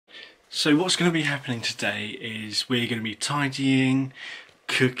So what's going to be happening today is we're going to be tidying,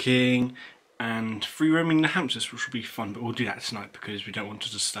 cooking and free roaming the hamsters, which will be fun, but we'll do that tonight because we don't want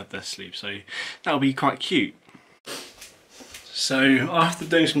to disturb their sleep, so that'll be quite cute. So after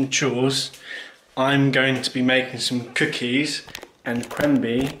doing some chores, I'm going to be making some cookies and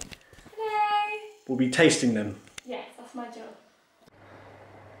Quenby will be tasting them. Yes, that's my job.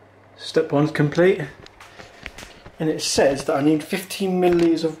 Step one's complete, and it says that I need 15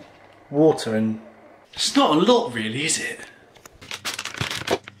 millilitres of water, and it's not a lot really, is it?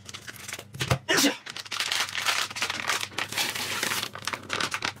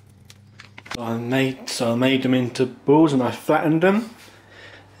 So I made them into balls and I flattened them,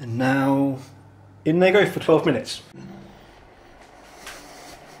 and now in they go for 12 minutes.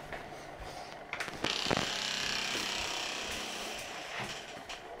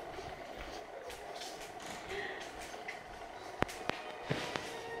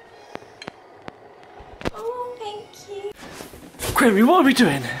 Oh, thank you. Quenby, what are we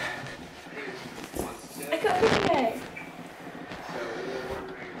doing? I got a video.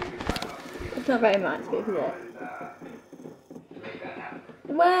 It's not very much, but is it?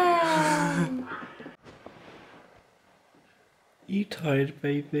 Wow. You tired,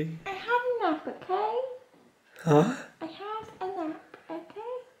 baby? I have a nap, okay? Huh? I have a nap,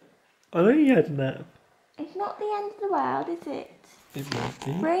 okay? I know you had a nap. It's not the end of the world, is it? It might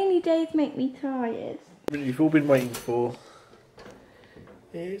be. Rainy days make me tired. You've all been waiting for.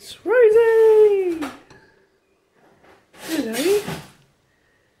 It's Rosie! Hello.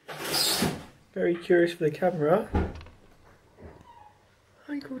 Very curious for the camera.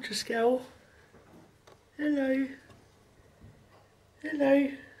 Hi, gorgeous girl. Hello. Hello.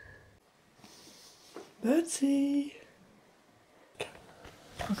 Birdsie. I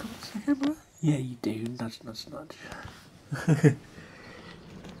can't see the camera. Yeah, you do. Nudge, nudge, nudge.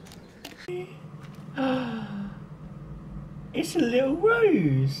 It's a little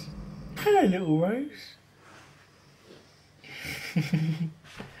rose. Hello, little rose.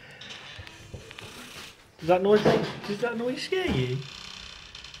 Does that noise scare you?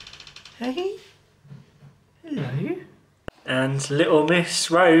 Hey? Hello. And little Miss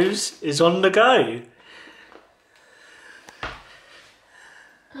Rose is on the go.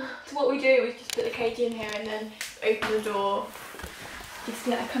 So what we do is just put the cage in here and then open the door. Just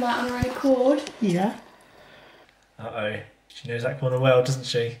let her come out on her own accord. Yeah. Uh-oh. She knows that corner well, doesn't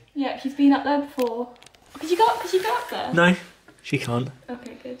she? Yeah, she's been up there before. Could you go up there? No, she can't.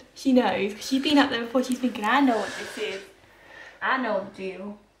 Okay, good. She knows, because she's been up there before. She's thinking, I know what this is. I know the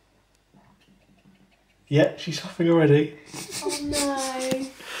deal. Yeah, she's huffing already. Oh no.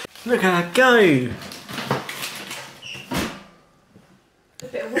 Look at her go! A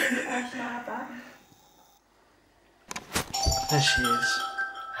bit of water pressure on her back. There she is.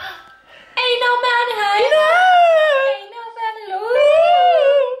 Ain't no man high. No! Ain't no man low.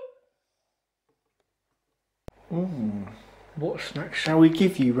 Ooh. What snack shall we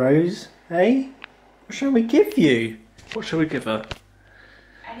give you, Rose? Hey? What shall we give you? What shall we give her?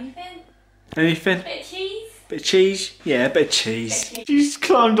 Anything? Anything? Bit of cheese? Bit of cheese? Yeah, a bit of cheese. She's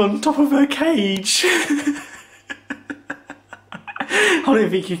climbed on top of her cage. I don't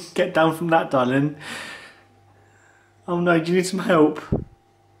think you can get down from that, darling. Oh no, do you need some help?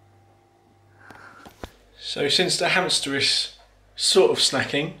 So since the hamster is sort of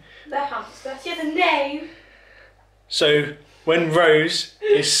snacking. The hamster. She has a name. So when Rose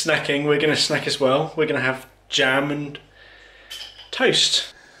is snacking, we're going to snack as well. We're going to have jam and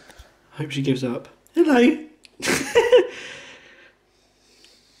toast. I hope she gives up. Hello.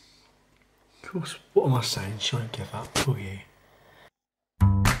 Of course, what am I saying? She won't give up, will you?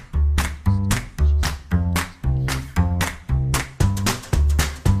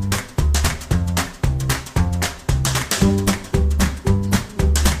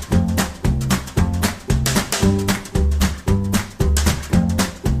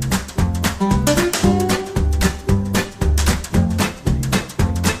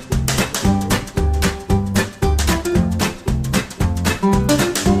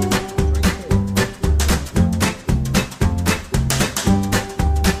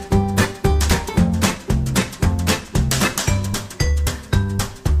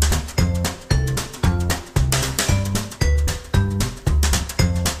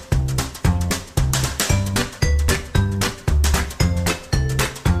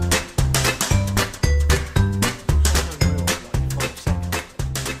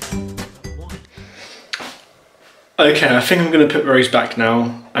 Okay, I think I'm going to put Rose back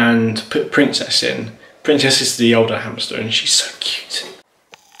now and put Princess in. Princess is the older hamster and she's so cute.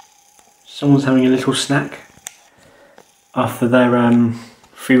 Someone's having a little snack after their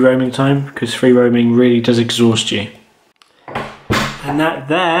free roaming time, because free roaming really does exhaust you. And that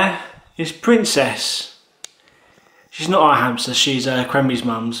there is Princess. She's not our hamster, she's Quenby's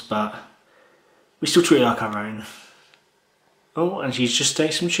mum's, but we still treat her like our own. Oh, and she's just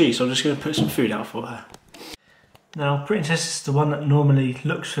ate some cheese, so I'm just going to put some food out for her. Now, Princess is the one that normally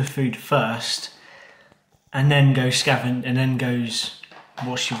looks for food first, and then goes scavenging, and then goes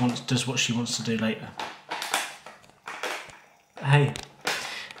does what she wants to do later. Hey,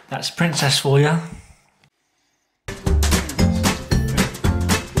 that's Princess for you.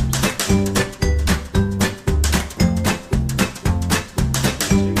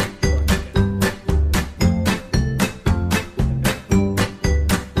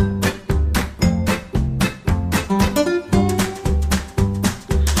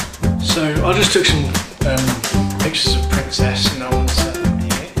 So I just took some pictures of Princess and I want to set them here.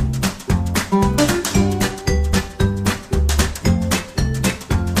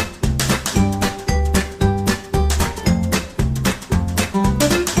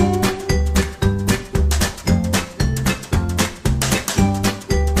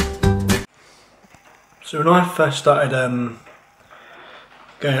 So when I first started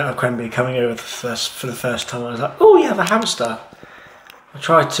going out of Quenby, coming over for the first time, I was like, oh, you have a hamster. I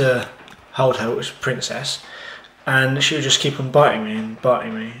tried to hold her, which was Princess, and she would just keep on biting me and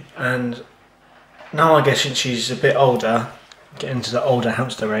biting me. And now I guess since she's a bit older, getting into the older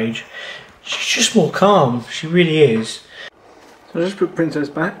hamster age, she's just more calm. She really is. So I just put Princess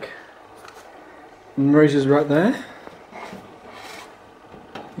back, and Rose is right there.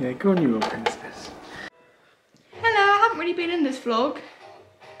 Yeah, go on, you little Princess. Hello, I haven't really been in this vlog.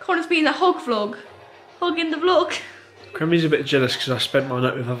 Connor's been in the hog vlog. Hog in the vlog. Quenby's a bit jealous because I spent my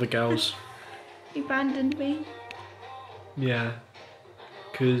night with other girls. You abandoned me. Yeah,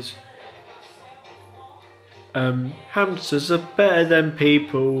 because hamsters are better than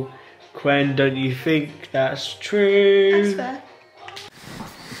people. Quen, don't you think that's true? That's fair.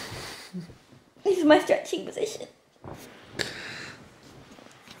 This is my stretching position.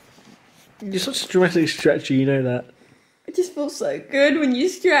 You're such a dramatic stretcher, you know that. It just feels so good when you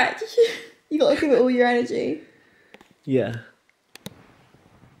stretch. You gotta give it all your energy. Yeah.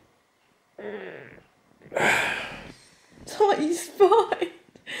 Don't you fart?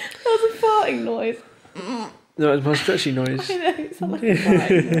 That was a farting noise. No, it's my stretchy noise. I know, it sounded like a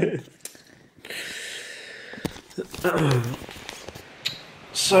farting noise.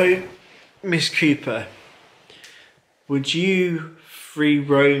 So, Miss Cooper, would you free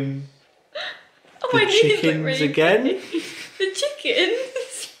roam the chickens again? The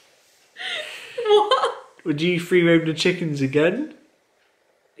chickens? What? Would you free roam the chickens again?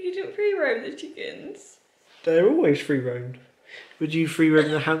 You didn't free roam the chickens. They're always free roamed. Would you free roam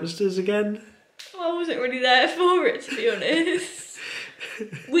the hamsters again? Well, I wasn't really there for it, to be honest.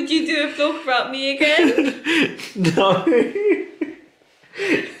 Would you do a vlog about me again? No.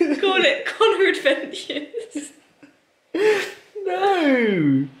 Call it Connor Adventures.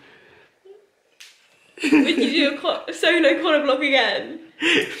 No. Would you do a solo Connor vlog again?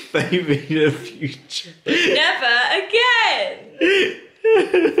 Maybe in the future. Never again!